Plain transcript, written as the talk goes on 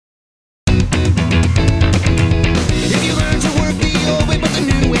If you learn to work the old way, but the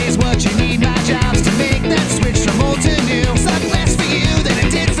new way's what you need, my job's to make that switch from old to new. Suck less for you than it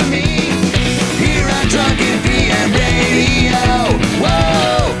did for me. Here on Drunken PM Radio.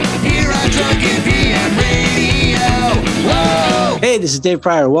 Whoa! Here on Drunken PM Radio. Whoa! Hey, this is Dave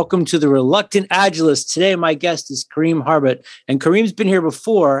Pryor. Welcome to The Reluctant Agilist. Today, my guest is Kareem Harbut. And Kareem's been here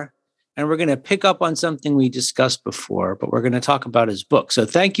before, and we're going to pick up on something we discussed before, but we're going to talk about his book. So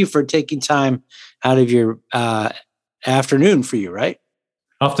thank you for taking time out of your afternoon for you, right?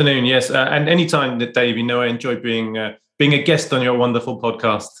 Afternoon, yes. And anytime that, Dave, I enjoy being a guest on your wonderful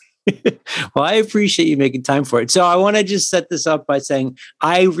podcast. Well, I appreciate you making time for it. So I want to just set this up by saying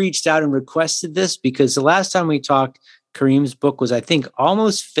I reached out and requested this because the last time we talked, Kareem's book was, I think,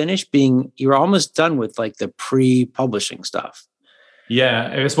 almost finished you were almost done with like the pre-publishing stuff.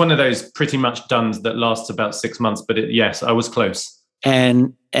 Yeah, it was one of those pretty much dones that lasts about 6 months, but yes, I was close.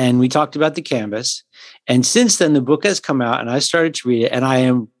 And we talked about the canvas. And since then, the book has come out and I started to read it, and I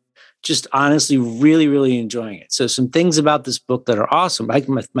am just honestly really, really enjoying it. So some things about this book that are awesome.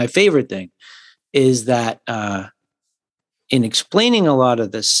 My favorite thing is that in explaining a lot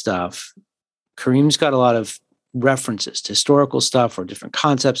of this stuff, Kareem's got a lot of references to historical stuff or different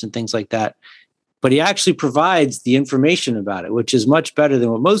concepts and things like that. But he actually provides the information about it, which is much better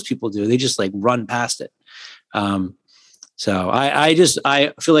than what most people do. They just like run past it. So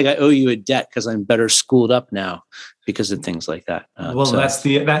I feel like I owe you a debt because I'm better schooled up now because of things like that. That's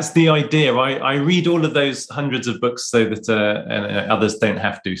the idea. I read all of those hundreds of books so that others don't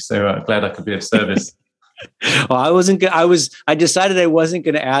have to. So I'm glad I could be of service. Well, I decided I wasn't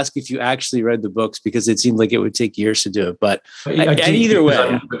going to ask if you actually read the books because it seemed like it would take years to do it. But either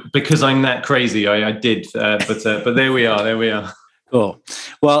way, because I'm that crazy, I did. But there we are. Cool.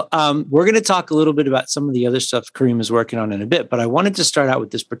 Well, we're going to talk a little bit about some of the other stuff Kareem is working on in a bit, but I wanted to start out with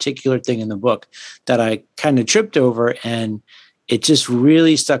this particular thing in the book that I kind of tripped over, and it just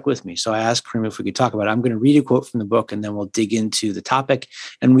really stuck with me. So I asked Kareem if we could talk about it. I'm going to read a quote from the book, and then we'll dig into the topic.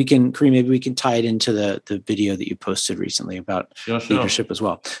 And Kareem, maybe we can tie it into the video that you posted recently about leadership as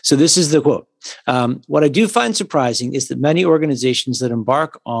well. So this is the quote. What I do find surprising is that many organizations that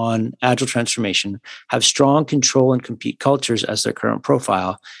embark on agile transformation have strong control and compete cultures as their current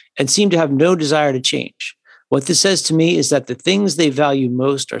profile and seem to have no desire to change. What this says to me is that the things they value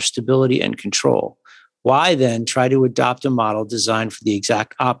most are stability and control. Why then try to adopt a model designed for the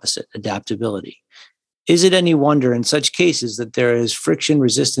exact opposite, adaptability? Is it any wonder in such cases that there is friction,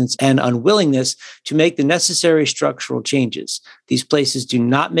 resistance, and unwillingness to make the necessary structural changes? These places do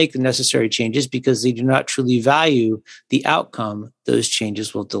not make the necessary changes because they do not truly value the outcome those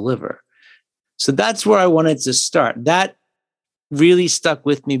changes will deliver. So that's where I wanted to start. That really stuck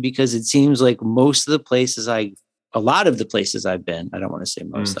with me because it seems like a lot of the places I've been, I don't want to say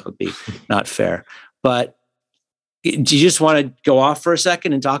most, that would be not fair. But do you just want to go off for a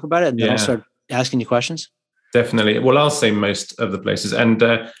second and talk about it, and then I'll start asking you questions? Definitely. Well, I'll say most of the places. And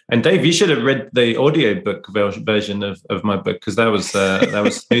Dave, you should have read the audiobook version of my book because that was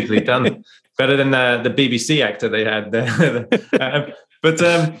smoothly done. Better than the BBC actor they had there.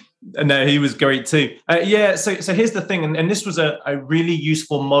 No, he was great too. So here's the thing, and this was a really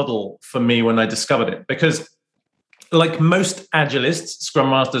useful model for me when I discovered it, because like most agilists, scrum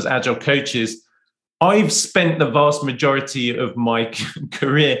masters, agile coaches, I've spent the vast majority of my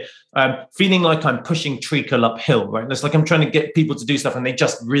career feeling like I'm pushing treacle uphill, right? It's like I'm trying to get people to do stuff and they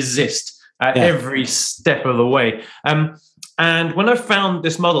just resist at every step of the way. And when I found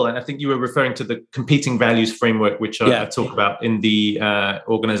this model, and I think you were referring to the competing values framework, which I talk about in the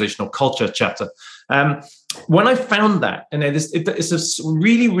organizational culture chapter. When I found that, and it's a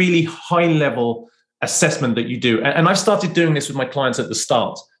really, really high level assessment that you do. And I've started doing this with my clients at the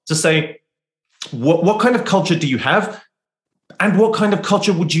start to say, what kind of culture do you have? And what kind of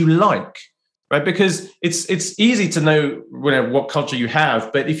culture would you like? Right? Because it's easy to know what culture you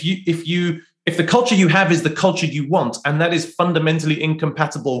have, but if the culture you have is the culture you want, and that is fundamentally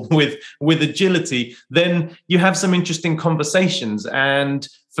incompatible with agility, then you have some interesting conversations. And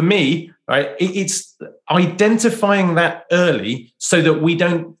for me, right, it's identifying that early so that we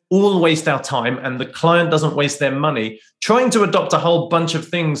don't all waste our time and the client doesn't waste their money trying to adopt a whole bunch of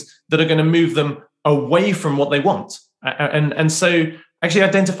things that are going to move them away from what they want. And so actually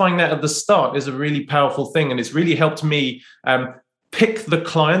identifying that at the start is a really powerful thing. And it's really helped me pick the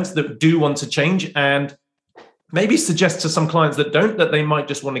clients that do want to change and maybe suggest to some clients that don't, that they might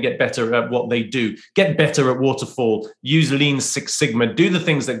just want to get better at what they do, get better at waterfall, use Lean Six Sigma, do the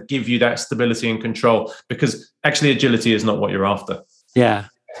things that give you that stability and control, because actually agility is not what you're after. Yeah.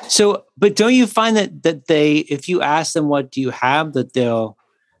 So, but don't you find that they, if you ask them, what do you have, that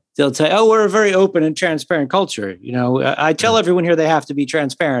they'll tell, oh, we're a very open and transparent culture. I tell everyone here they have to be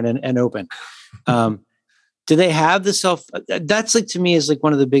transparent and open. Do they have the that's like, to me, is like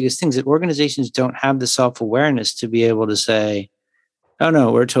one of the biggest things, that organizations don't have the self-awareness to be able to say, oh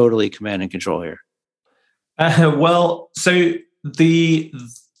no, we're totally command and control here. So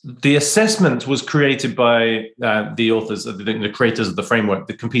the assessment was created by the authors, the creators of the framework,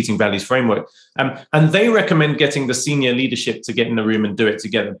 the Competing Values Framework. And they recommend getting the senior leadership to get in the room and do it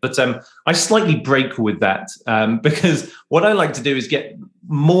together. But I slightly break with that because what I like to do is get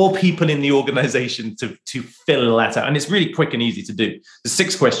more people in the organization to fill that out. And it's really quick and easy to do. There's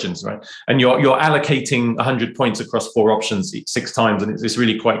 6 questions, right? And you're allocating 100 points across 4 options 6 times. And it's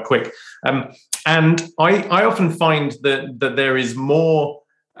really quite quick. And I often find that there is more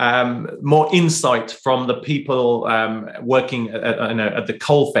insight from the people working at the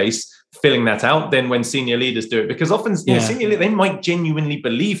coalface filling that out than when senior leaders do it. Because often senior leaders, they might genuinely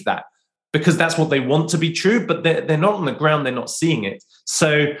believe that because that's what they want to be true, but they're not on the ground, they're not seeing it.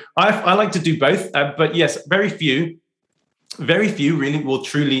 So I like to do both. But yes, very few really will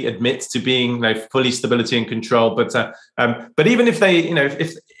truly admit to being fully stability and control. But even if they,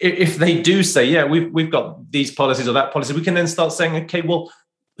 if they do say, yeah, we've got these policies or that policy, we can then start saying, okay, well,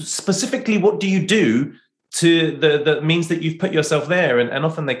 specifically, what do you do to the means that you've put yourself there? And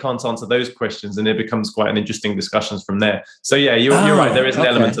often they can't answer those questions, and it becomes quite an interesting discussions from there. So yeah, you're right. There is an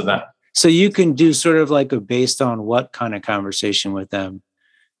element of that. So you can do sort of like based on what kind of conversation with them,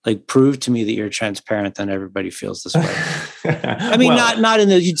 like prove to me that you're transparent, then everybody feels this way. I mean, not in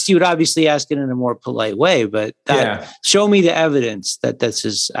the, you would obviously ask it in a more polite way, but show me the evidence that this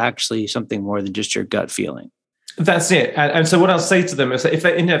is actually something more than just your gut feeling. That's it. And so what I'll say to them is that if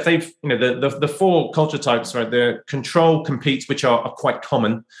they've, the 4 culture types, right? The control, compete, which are quite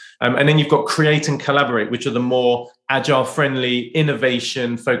common. And then you've got create and collaborate, which are the more agile, friendly,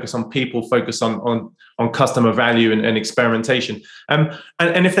 innovation, focus on people, focus on customer value and experimentation. And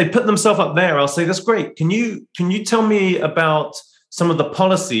if they put themselves up there, I'll say, that's great. Can you tell me about some of the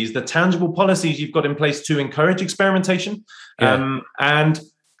policies, the tangible policies you've got in place to encourage experimentation?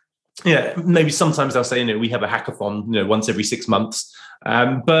 Yeah, maybe sometimes they'll say, we have a hackathon, once every 6 months.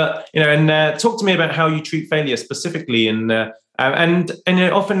 But talk to me about how you treat failure specifically. And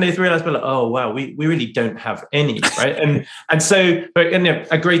often they realize, oh wow, we really don't have any, right? and so, but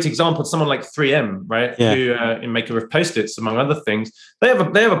a great example, someone like 3M, right, who maker of Post-its, among other things, they have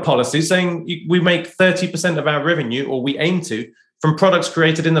a policy saying we make 30% of our revenue, or we aim to, from products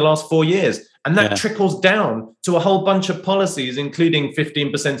created in the last 4 years. And that trickles down to a whole bunch of policies, including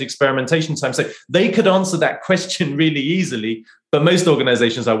 15% experimentation time. So they could answer that question really easily, but most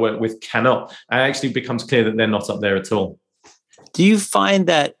organizations I work with cannot. And it actually becomes clear that they're not up there at all. Do you find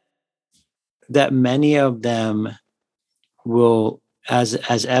that many of them will, as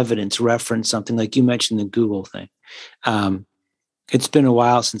evidence, reference something like you mentioned the Google thing? It's been a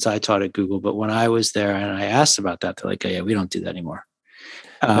while since I taught at Google, but when I was there and I asked about that, they're like, oh, yeah, we don't do that anymore.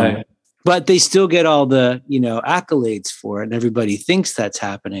 But they still get all the, accolades for it, and everybody thinks that's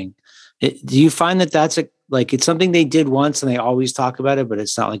happening. Do you find that that's it's something they did once and they always talk about it, but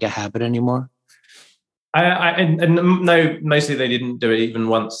it's not like a habit anymore? No, mostly they didn't do it even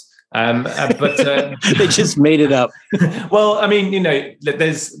once. But they just made it up. Well, I mean,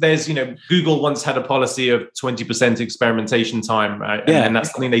 there's Google once had a policy of 20% experimentation time, and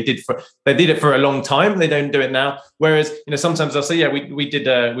that's something they did it for a long time. They don't do it now. Whereas, sometimes they'll say, yeah, we did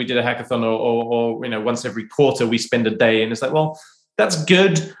a hackathon, or once every quarter we spend a day, and it's like, well, that's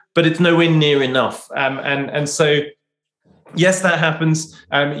good, but it's nowhere near enough. And so, yes, that happens.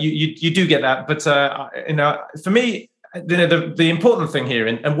 You do get that, but for me, the important thing here,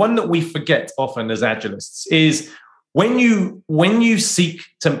 and one that we forget often as agilists, is when you seek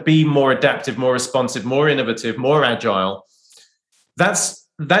to be more adaptive, more responsive, more innovative, more agile, that's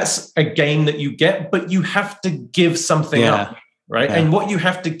a gain that you get, but you have to give something up, right? Yeah. And what you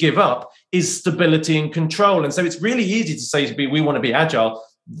have to give up is stability and control. And so it's really easy to say we want to be agile.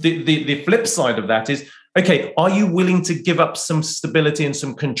 The flip side of that is, okay, are you willing to give up some stability and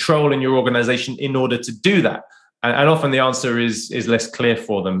some control in your organization in order to do that? And often the answer is less clear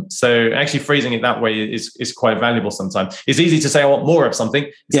for them. So actually phrasing it that way is quite valuable sometimes. It's easy to say I want more of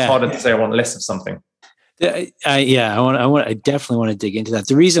something. It's harder to say I want less of something. I definitely want to dig into that.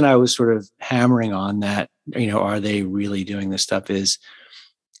 The reason I was sort of hammering on that, are they really doing this stuff, is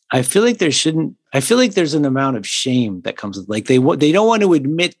I feel like there's an amount of shame that comes with, they don't want to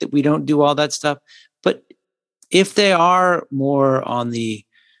admit that we don't do all that stuff. But if they are more on the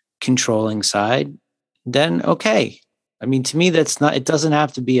controlling side, then okay. I mean, to me, it doesn't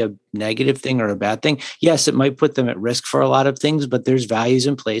have to be a negative thing or a bad thing. Yes, it might put them at risk for a lot of things, but there's values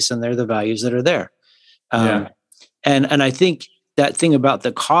in place and they're the values that are there. And I think that thing about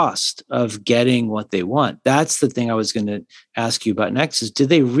the cost of getting what they want, that's the thing I was going to ask you about next is, do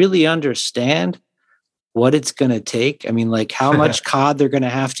they really understand what it's going to take? I mean, like how much cod they're going to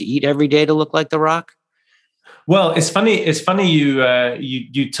have to eat every day to look like The Rock? Well, it's funny.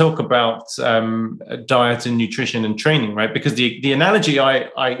 You talk about diet and nutrition and training, right? Because the analogy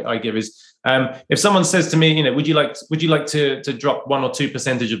I give is if someone says to me, would you like to drop 1 or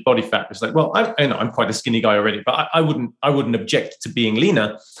 2% of body fat? It's like, well, I'm quite a skinny guy already, but I wouldn't object to being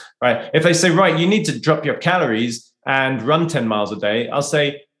leaner, right? If they say, right, you need to drop your calories and run 10 miles a day, I'll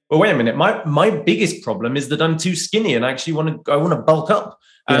say, well, wait a minute. My biggest problem is that I'm too skinny and I actually want to bulk up.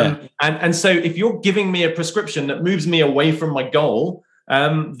 And so if you're giving me a prescription that moves me away from my goal,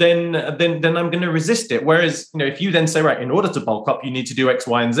 then I'm going to resist it. Whereas, if you then say, right, in order to bulk up, you need to do X,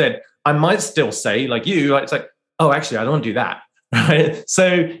 Y, and Z, I might still say, like you, it's like, oh, actually, I don't want to do that. Right.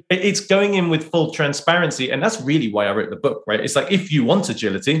 So it's going in with full transparency. And that's really why I wrote the book, right? It's like, if you want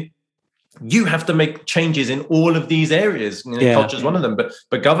agility, you have to make changes in all of these areas. Culture is one of them,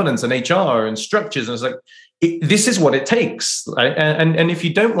 but governance and HR and structures. And it's like, this is what it takes. Right? And if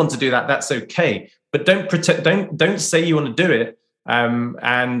you don't want to do that, that's okay. But don't say you want to do it.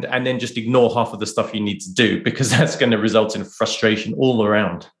 And then just ignore half of the stuff you need to do, because that's going to result in frustration all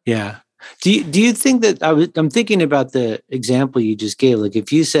around. Yeah. Do you think that I'm thinking about the example you just gave? Like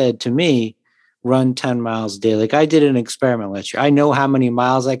if you said to me, run 10 miles a day, like I did an experiment last year. I know how many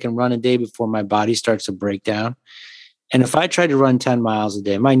miles I can run a day before my body starts to break down. And if I tried to run 10 miles a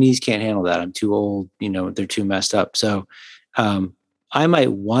day, my knees can't handle that. I'm too old, they're too messed up. So I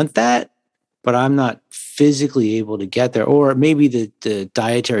might want that, but I'm not physically able to get there. Or maybe the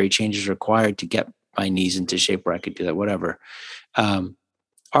dietary changes required to get my knees into shape where I could do that, whatever.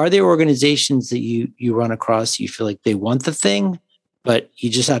 Are there organizations that you run across, you feel like they want the thing, but you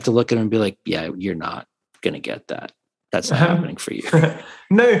just have to look at them and be like, yeah, you're not going to get that. That's not happening for you.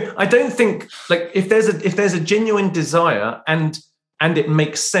 No, I don't think, like, if there's a genuine desire and it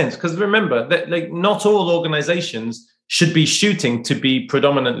makes sense, because remember that, like, not all organizations should be shooting to be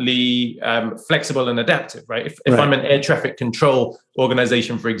predominantly flexible and adaptive, right? If I'm an air traffic control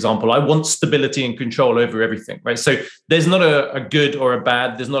organization, for example, I want stability and control over everything, right? So there's not a good or a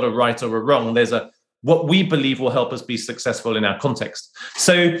bad, there's not a right or a wrong, there's what we believe will help us be successful in our context.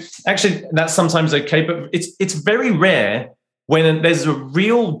 So actually, that's sometimes okay, but it's very rare when there's a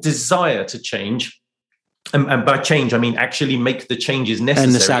real desire to change. And by change, I mean actually make the changes necessary.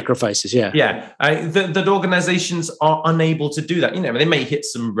 And the sacrifices, yeah. Yeah, that organizations are unable to do that. They may hit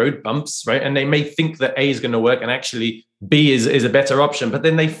some road bumps, right? And they may think that A is going to work and actually B is a better option. But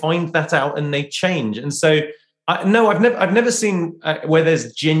then they find that out and they change. And so, no, I've never seen where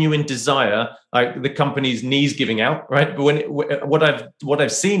there's genuine desire, like the company's knees giving out, right? But what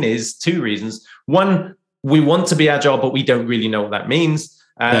I've seen is two reasons. One, we want to be agile, but we don't really know what that means.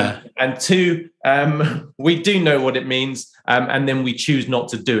 And two, we do know what it means, and then we choose not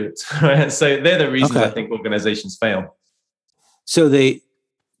to do it. So they're the reasons I think organizations fail. So they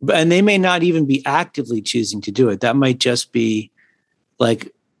may not even be actively choosing to do it. That might just be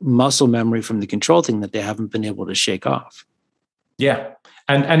like muscle memory from the control thing that they haven't been able to shake off. Yeah.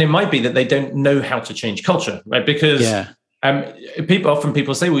 And it might be that they don't know how to change culture, right? Because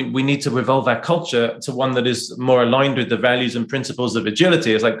people say we need to evolve our culture to one that is more aligned with the values and principles of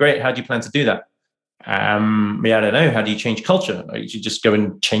agility. It's like, great, how do you plan to do that? I don't know. How do you change culture? You should just go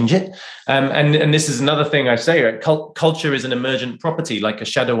and change it. And this is another thing I say, right? Culture is an emergent property, like a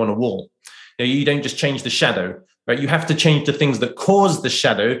shadow on a wall. You don't just change the shadow, right? You have to change the things that cause the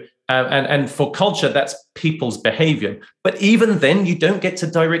shadow. And for culture, that's people's behavior. But even then, you don't get to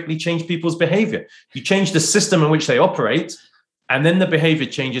directly change people's behavior. You change the system in which they operate, and then the behavior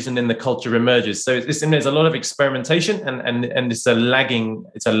changes, and then the culture emerges. So there's a lot of experimentation, and it's a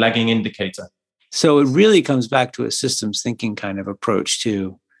lagging indicator. So it really comes back to a systems thinking kind of approach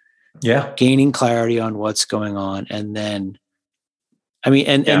to gaining clarity on what's going on. And then,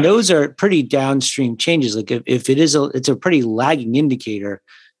 and those are pretty downstream changes. Like if it's a pretty lagging indicator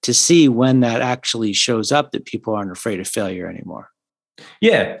to see when that actually shows up, that people aren't afraid of failure anymore.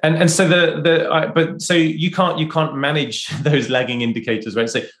 Yeah, and so but so you can't manage those lagging indicators, right?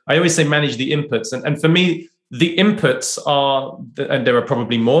 So I always say manage the inputs, and for me, the inputs are, and there are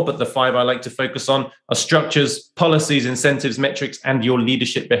probably more, but the 5 I like to focus on are structures, policies, incentives, metrics, and your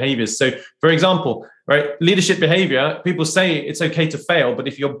leadership behaviors. So, for example, right, leadership behavior, people say it's okay to fail, but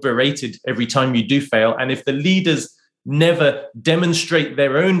if you're berated every time you do fail, and if the leaders never demonstrate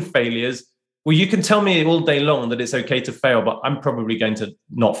their own failures, Well, you can tell me all day long that it's okay to fail, but I'm probably going to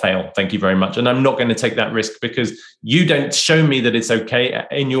not fail. Thank you very much. And I'm not going to take that risk because you don't show me that it's okay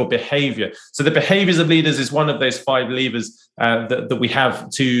in your behavior. So the behaviors of leaders is one of those 5 levers that we have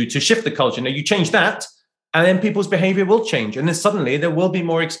to shift the culture. Now, you change that, and then people's behavior will change. And then suddenly there will be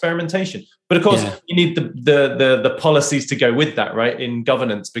more experimentation. But of course, you need the policies to go with that, right? In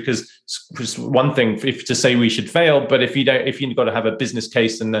governance, because it's one thing if to say we should fail, but if you've got to have a business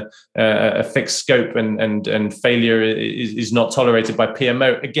case and a fixed scope and failure is not tolerated by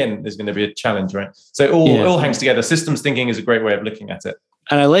PMO, again, there's going to be a challenge, right? So it all hangs together. Systems thinking is a great way of looking at it.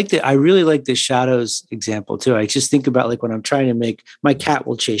 And I really like the shadows example too. I just think about like when I'm trying to make, my cat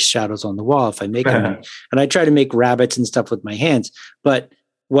will chase shadows on the wall if I make them, and I try to make rabbits and stuff with my hands. But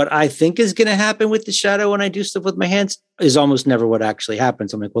what I think is going to happen with the shadow when I do stuff with my hands is almost never what actually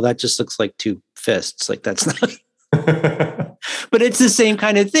happens. I'm like, well, that just looks like 2 fists. Like that's not. But it's the same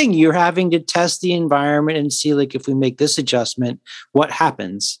kind of thing. You're having to test the environment and see like if we make this adjustment, what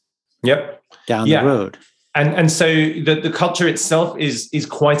happens? Down the road. And so the culture itself is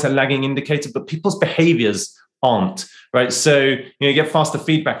quite a lagging indicator, but people's behaviors aren't, right? So you get faster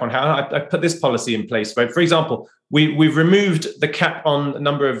feedback on how I put this policy in place, right? For example, we've removed the cap on the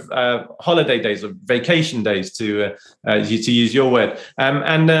number of holiday days or vacation days, to use your word,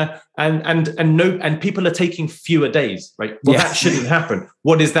 and people are taking fewer days, right? Well, that shouldn't happen.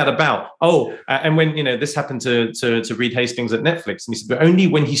 What is that about? And when this happened to Reed Hastings at Netflix, and he said, but only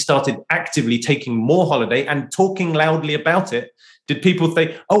when he started actively taking more holiday and talking loudly about it did people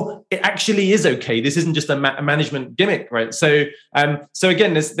say, oh, it actually is okay. This isn't just a management gimmick, right? So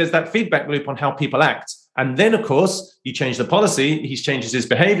again, there's that feedback loop on how people act. And then, of course, you change the policy, he changes his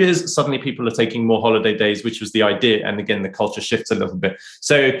behaviors, suddenly people are taking more holiday days, which was the idea. And again, the culture shifts a little bit.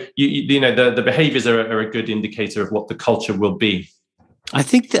 So, the behaviors are a good indicator of what the culture will be. I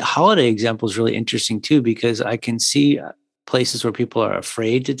think the holiday example is really interesting too, because I can see places where people are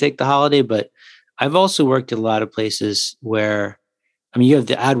afraid to take the holiday, but I've also worked at a lot of places where, I mean, you have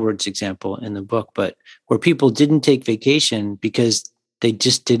the AdWords example in the book, but where people didn't take vacation because they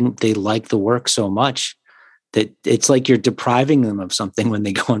like the work so much that it's like you're depriving them of something when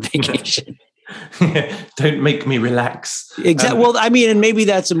they go on vacation. Don't make me relax. Exactly. Well, I mean, and maybe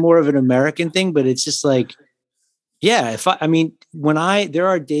that's more of an American thing, but it's just like, there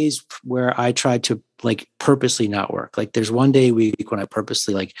are days where I try to like purposely not work. Like there's one day a week when I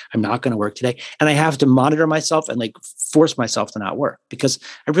purposely like, I'm not going to work today. And I have to monitor myself and like force myself to not work because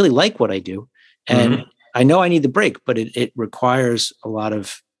I really like what I do. And I know I need the break, but it requires a lot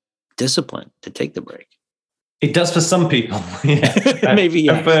of discipline to take the break. It does for some people, maybe.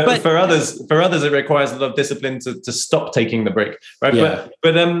 Yeah. For others, it requires a lot of discipline to stop taking the break, right? Yeah.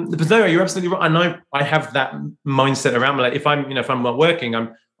 But no, you're absolutely right. And I have that mindset around me. Like if I'm not working,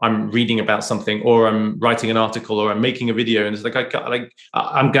 I'm reading about something, or I'm writing an article, or I'm making a video, and it's like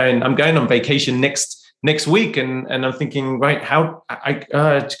I'm going on vacation next week, and I'm thinking, right, how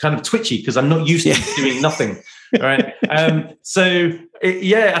it's kind of twitchy because I'm not used to doing nothing. Right.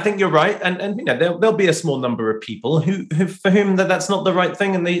 I think you're right. And there'll be a small number of people who for whom that's not the right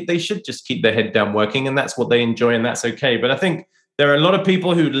thing, and they should just keep their head down working, and that's what they enjoy, and that's okay. But I think there are a lot of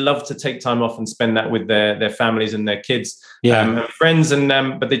people who love to take time off and spend that with their families and their kids and friends,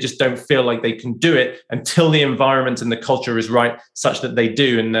 but they just don't feel like they can do it until the environment and the culture is right, such that they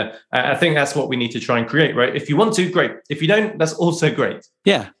do. And I think that's what we need to try and create, right? If you want to, great. If you don't, that's also great.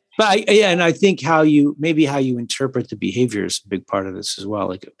 Yeah. But I think how you interpret the behavior is a big part of this as well.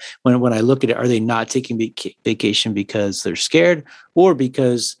 Like when I look at it, are they not taking vacation because they're scared, or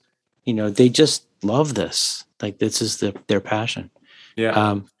because they just love this? Like this is their passion.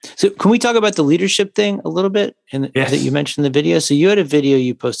 Yeah. So can we talk about the leadership thing a little bit? That you mentioned in the video. So you had a video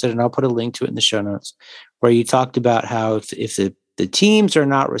you posted, and I'll put a link to it in the show notes, where you talked about how if the teams are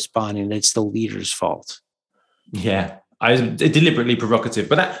not responding, it's the leader's fault. Yeah. I deliberately provocative,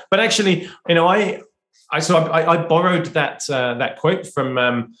 but actually, I borrowed that quote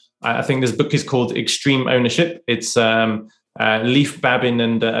from I think this book is called Extreme Ownership. It's Leif Babin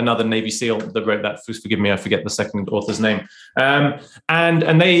and another Navy SEAL that wrote that. Forgive me, I forget the second author's name.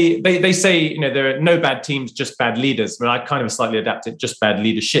 And they say there are no bad teams, just bad leaders. I mean, I kind of slightly adapt it, just bad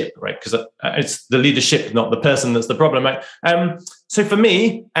leadership, right? Because it's the leadership, not the person, that's the problem. Right? So for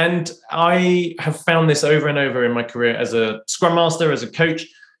me, and I have found this over and over in my career as a Scrum Master, as a coach,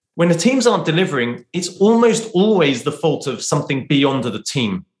 when the teams aren't delivering, it's almost always the fault of something beyond the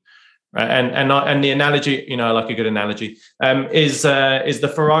team. Right? And the analogy, I like a good analogy, is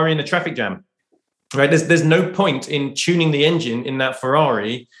the Ferrari in a traffic jam. Right? There's no point in tuning the engine in that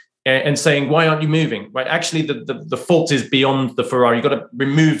Ferrari and saying, why aren't you moving? Right? Actually, the fault is beyond the Ferrari. You've got to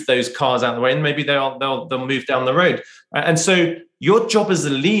remove those cars out of the way, and maybe they'll move down the road. And so your job as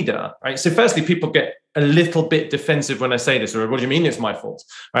a leader, right? So firstly, people get a little bit defensive when I say this, or what do you mean it's my fault,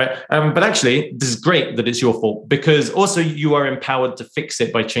 right? But actually, this is great that it's your fault, because also you are empowered to fix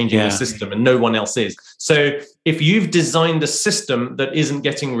it by changing the system, and no one else is. So if you've designed a system that isn't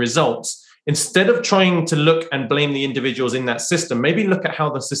getting results, instead of trying to look and blame the individuals in that system, maybe look at how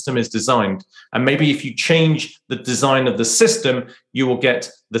the system is designed. And maybe if you change the design of the system, you will get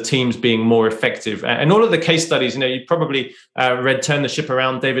the teams being more effective. And all of the case studies, you probably read Turn the Ship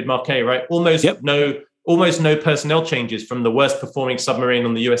Around, David Marquet, right? Almost no personnel changes from the worst performing submarine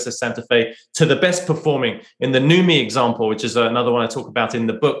on the USS Santa Fe to the best performing in the Numi example, which is another one I talk about in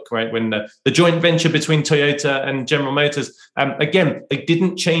the book, right? When the joint venture between Toyota and General Motors, again, they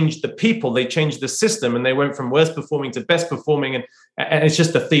didn't change the people, they changed the system, and they went from worst performing to best performing. And it's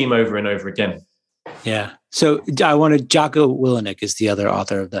just a theme over and over again. Yeah. So Jocko Willenick is the other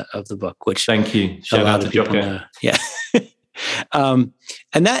author of the book, which thank you. Shout out to Jocko. Yeah. And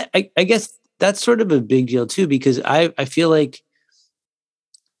that, I guess, that's sort of a big deal too, because I feel like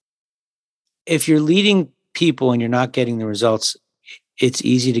if you're leading people and you're not getting the results, it's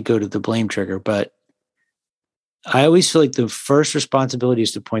easy to go to the blame trigger. But I always feel like the first responsibility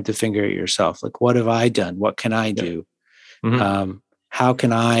is to point the finger at yourself. Like, what have I done? What can I do? Mm-hmm. How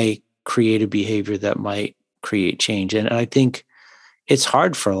can I create a behavior that might create change? And I think it's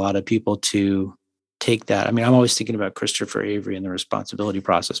hard for a lot of people to take that. I mean, I'm always thinking about Christopher Avery and the responsibility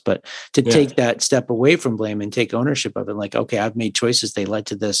process, but to take that step away from blame and take ownership of it, like, okay, I've made choices. They led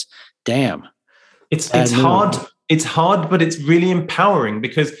to this. Damn. It's hard. It's hard, but it's really empowering,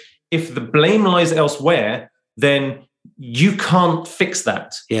 because if the blame lies elsewhere, then you can't fix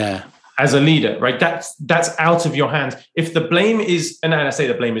that. Yeah. As a leader, right? That's out of your hands. If the blame is, and I say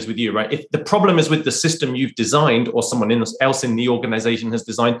the blame is with you, right? If the problem is with the system you've designed or someone else in the organization has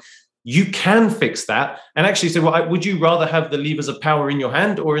designed, you can fix that and actually say, well, would you rather have the levers of power in your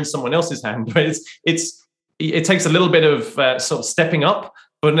hand or in someone else's hand? Right? It takes a little bit of sort of stepping up,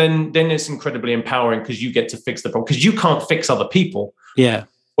 but then it's incredibly empowering, because you get to fix the problem, because you can't fix other people. Yeah.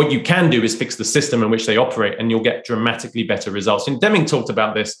 What you can do is fix the system in which they operate, and you'll get dramatically better results. And Deming talked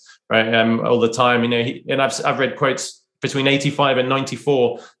about this, right, all the time. And I've read quotes between 85 and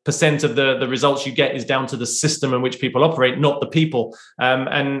 94% of the results you get is down to the system in which people operate, not the people.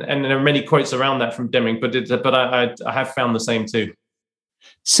 And there are many quotes around that from Deming, but I have found the same too.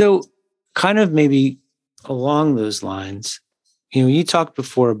 So kind of maybe along those lines, you talked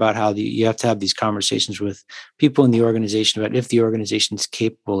before about how you have to have these conversations with people in the organization about if the organization is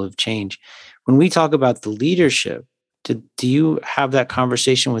capable of change. When we talk about the leadership, do you have that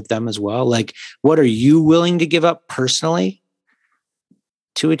conversation with them as well? Like, what are you willing to give up personally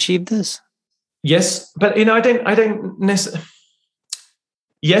to achieve this? Yes, but I don't necessarily.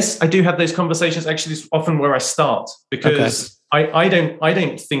 Yes, I do have those conversations. Actually, it's often where I start, because I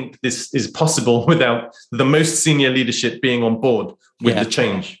don't think this is possible without the most senior leadership being on board with the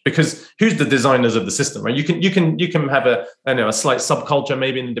change. Because who's the designers of the system, right? You can have a slight subculture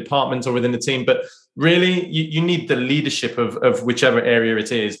maybe in the department or within the team, but really you need the leadership of whichever area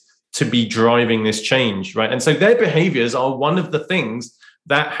it is to be driving this change, right? And so their behaviors are one of the things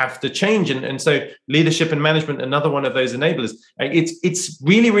that have to change. And so leadership and management, another one of those enablers. It's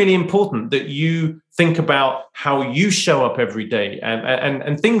really, really important that you think about how you show up every day.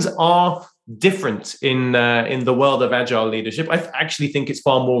 And things are different in the world of agile leadership. I actually think it's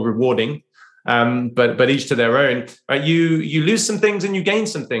far more rewarding, but each to their own. Right? You lose some things and you gain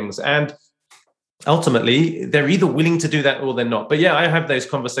some things. And ultimately, they're either willing to do that or they're not. But yeah, I have those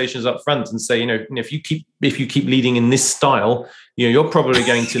conversations up front and say, if you keep leading in this style, you're probably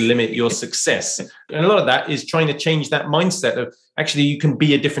going to limit your success. And a lot of that is trying to change that mindset of actually you can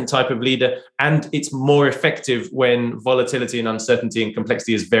be a different type of leader, and it's more effective when volatility and uncertainty and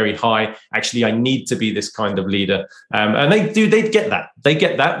complexity is very high. Actually, I need to be this kind of leader. And they get that. They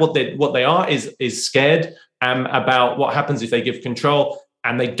get that. What they are is scared about what happens if they give control,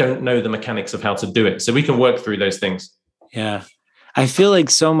 and they don't know the mechanics of how to do it. So we can work through those things. Yeah. I feel like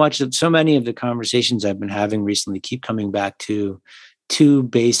so many of the conversations I've been having recently keep coming back to two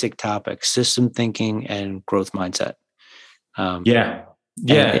basic topics: system thinking and growth mindset.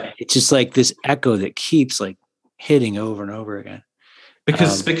 It's just like this echo that keeps like hitting over and over again.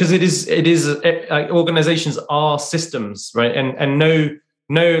 Because it is organizations are systems, right? And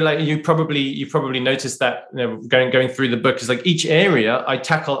no, like you probably noticed that going through the book is like each area I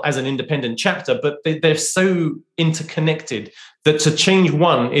tackle as an independent chapter, but they're so interconnected that to change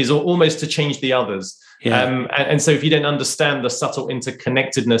one is almost to change the others. Yeah. And so if you don't understand the subtle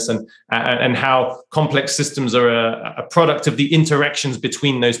interconnectedness and how complex systems are a product of the interactions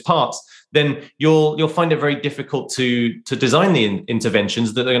between those parts, then you'll find it very difficult to design the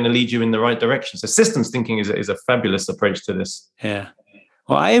interventions that are going to lead you in the right direction. So systems thinking is a fabulous approach to this. Yeah.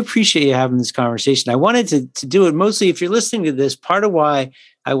 Well, I appreciate you having this conversation. I wanted to do it mostly, if you're listening to this, part of why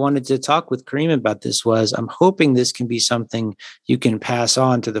I wanted to talk with Kareem about this was I'm hoping this can be something you can pass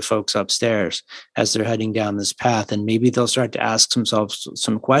on to the folks upstairs as they're heading down this path. And maybe they'll start to ask themselves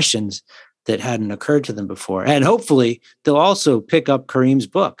some questions that hadn't occurred to them before. And hopefully they'll also pick up Kareem's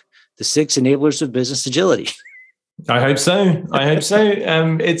book, The 6 Enablers of Business Agility. I hope so.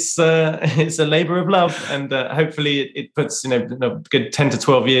 It's a labor of love, and hopefully it puts a good 10 to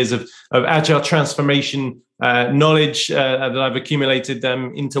 12 years of agile transformation knowledge that I've accumulated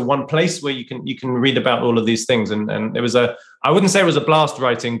into one place where you can read about all of these things. And it was I wouldn't say it was a blast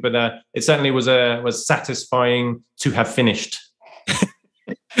writing, but it certainly was satisfying to have finished.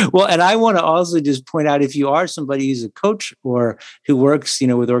 Well, and I want to also just point out, if you are somebody who's a coach or who works,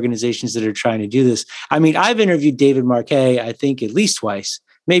 with organizations that are trying to do this. I mean, I've interviewed David Marquet, I think at least twice,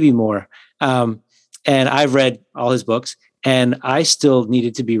 maybe more. And I've read all his books, and I still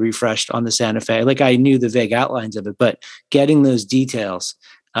needed to be refreshed on the Santa Fe. Like, I knew the vague outlines of it, but getting those details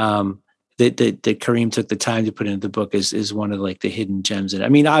that Kareem took the time to put into the book is one of the hidden gems. And I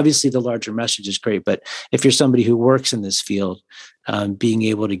mean, obviously the larger message is great, but if you're somebody who works in this field, being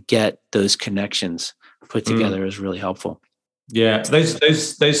able to get those connections put together is really helpful. Yeah,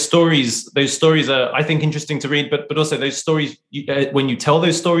 those stories are, I think, interesting to read, but also those stories, when you tell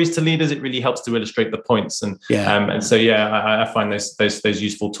those stories to leaders, it really helps to illustrate the points. And I find those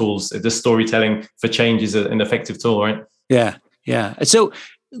useful tools. The storytelling for change is an effective tool, right? Yeah. So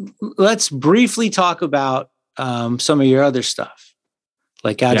let's briefly talk about some of your other stuff,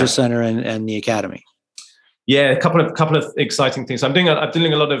 like Agile Center and the Academy. Yeah, a couple of exciting things. I'm doing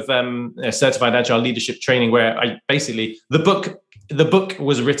a lot of certified agile leadership training, where the book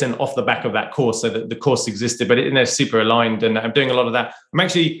was written off the back of that course, so that the course existed, but they're super aligned, and I'm doing a lot of that. I'm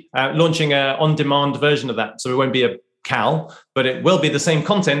actually launching an on-demand version of that, so it won't be a Cal, but it will be the same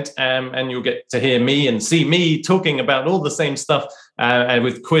content, and you'll get to hear me and see me talking about all the same stuff, and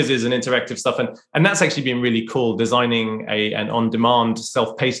with quizzes and interactive stuff, and that's actually been really cool, designing an on-demand,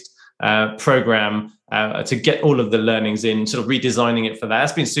 self-paced program to get all of the learnings in, sort of redesigning it for that.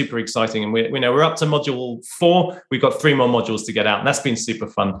 That's been super exciting, and we're up to module 4. We've got 3 more modules to get out, and that's been super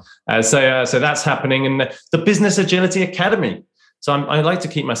fun. So that's happening, and the Business Agility Academy. So I like to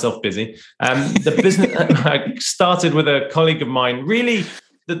keep myself busy. The business I started with a colleague of mine. Really,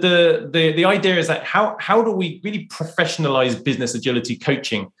 the idea is that how do we really professionalize business agility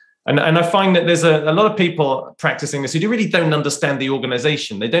coaching? And I find that there's a lot of people practicing this who really don't understand the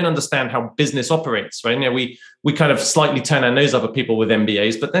organization. They don't understand how business operates, right? We kind of slightly turn our nose up at people with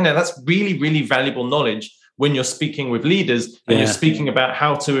MBAs, but then that's really, really valuable knowledge when you're speaking with leaders and you're speaking about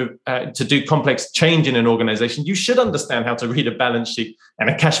how to do complex change in an organization. You should understand how to read a balance sheet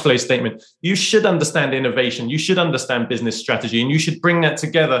and a cash flow statement. You should understand innovation. You should understand business strategy, and you should bring that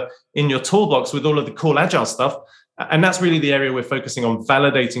together in your toolbox with all of the cool agile stuff. And that's really the area we're focusing on,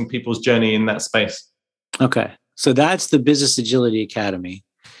 validating people's journey in that space. Okay. So that's the Business Agility Academy.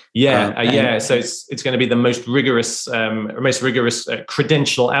 So it's going to be the most rigorous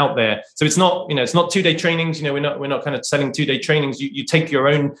credential out there. So it's not 2-day trainings. We're not kind of selling 2-day trainings. You take your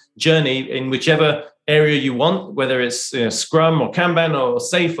own journey in whichever area you want, whether it's Scrum or Kanban or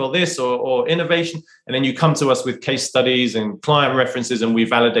Safe or this or innovation, and then you come to us with case studies and client references, and we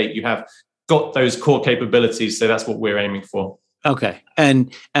validate you have got those core capabilities. So that's what we're aiming for. Okay.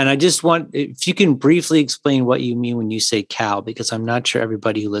 And I just want, if you can briefly explain what you mean when you say CAL, because I'm not sure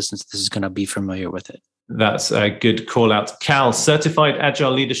everybody who listens to this is going to be familiar with it. That's a good call out. CAL, Certified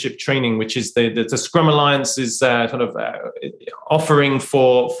Agile Leadership Training, which is the Scrum Alliance's offering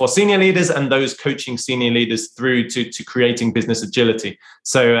for senior leaders and those coaching senior leaders through to creating business agility.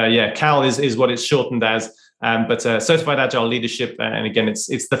 So CAL is what it's shortened as. But Certified Agile Leadership, and again,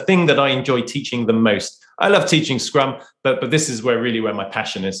 it's the thing that I enjoy teaching the most. I love teaching Scrum, but this is where my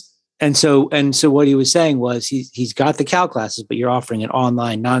passion is. And so what he was saying was he's got the CAL classes, but you're offering an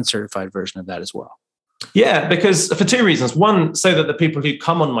online non-certified version of that as well. Yeah, because for 2 reasons. One, so that the people who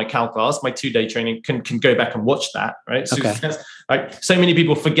come on my CAL class, my 2-day training, can go back and watch that, right? So Like so many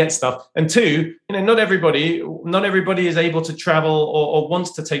people forget stuff. And two, not everybody is able to travel or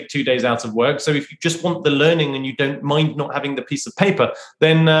wants to take 2 days out of work. So if you just want the learning and you don't mind not having the piece of paper,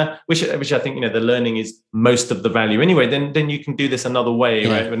 then which I think the learning is most of the value anyway. Then you can do this another way,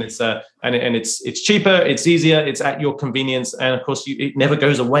 right? When it's it's cheaper, it's easier, it's at your convenience, and of course it never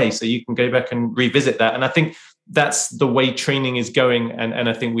goes away. So you can go back and revisit that. And I think that's the way training is going, and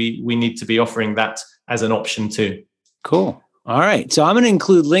I think we need to be offering that as an option too. Cool. All right. So I'm going to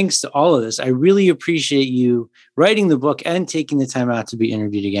include links to all of this. I really appreciate you writing the book and taking the time out to be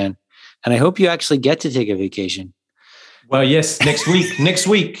interviewed again. And I hope you actually get to take a vacation. Well, yes, next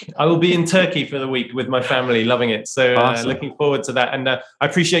week I will be in Turkey for the week with my family, loving it. So awesome. Looking forward to that. And I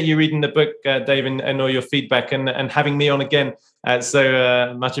appreciate you reading the book, Dave, and all your feedback and having me on again.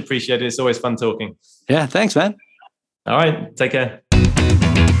 So much appreciated. It's always fun talking. Yeah, thanks, man. All right, take care.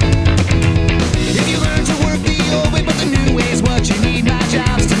 If you learn to work the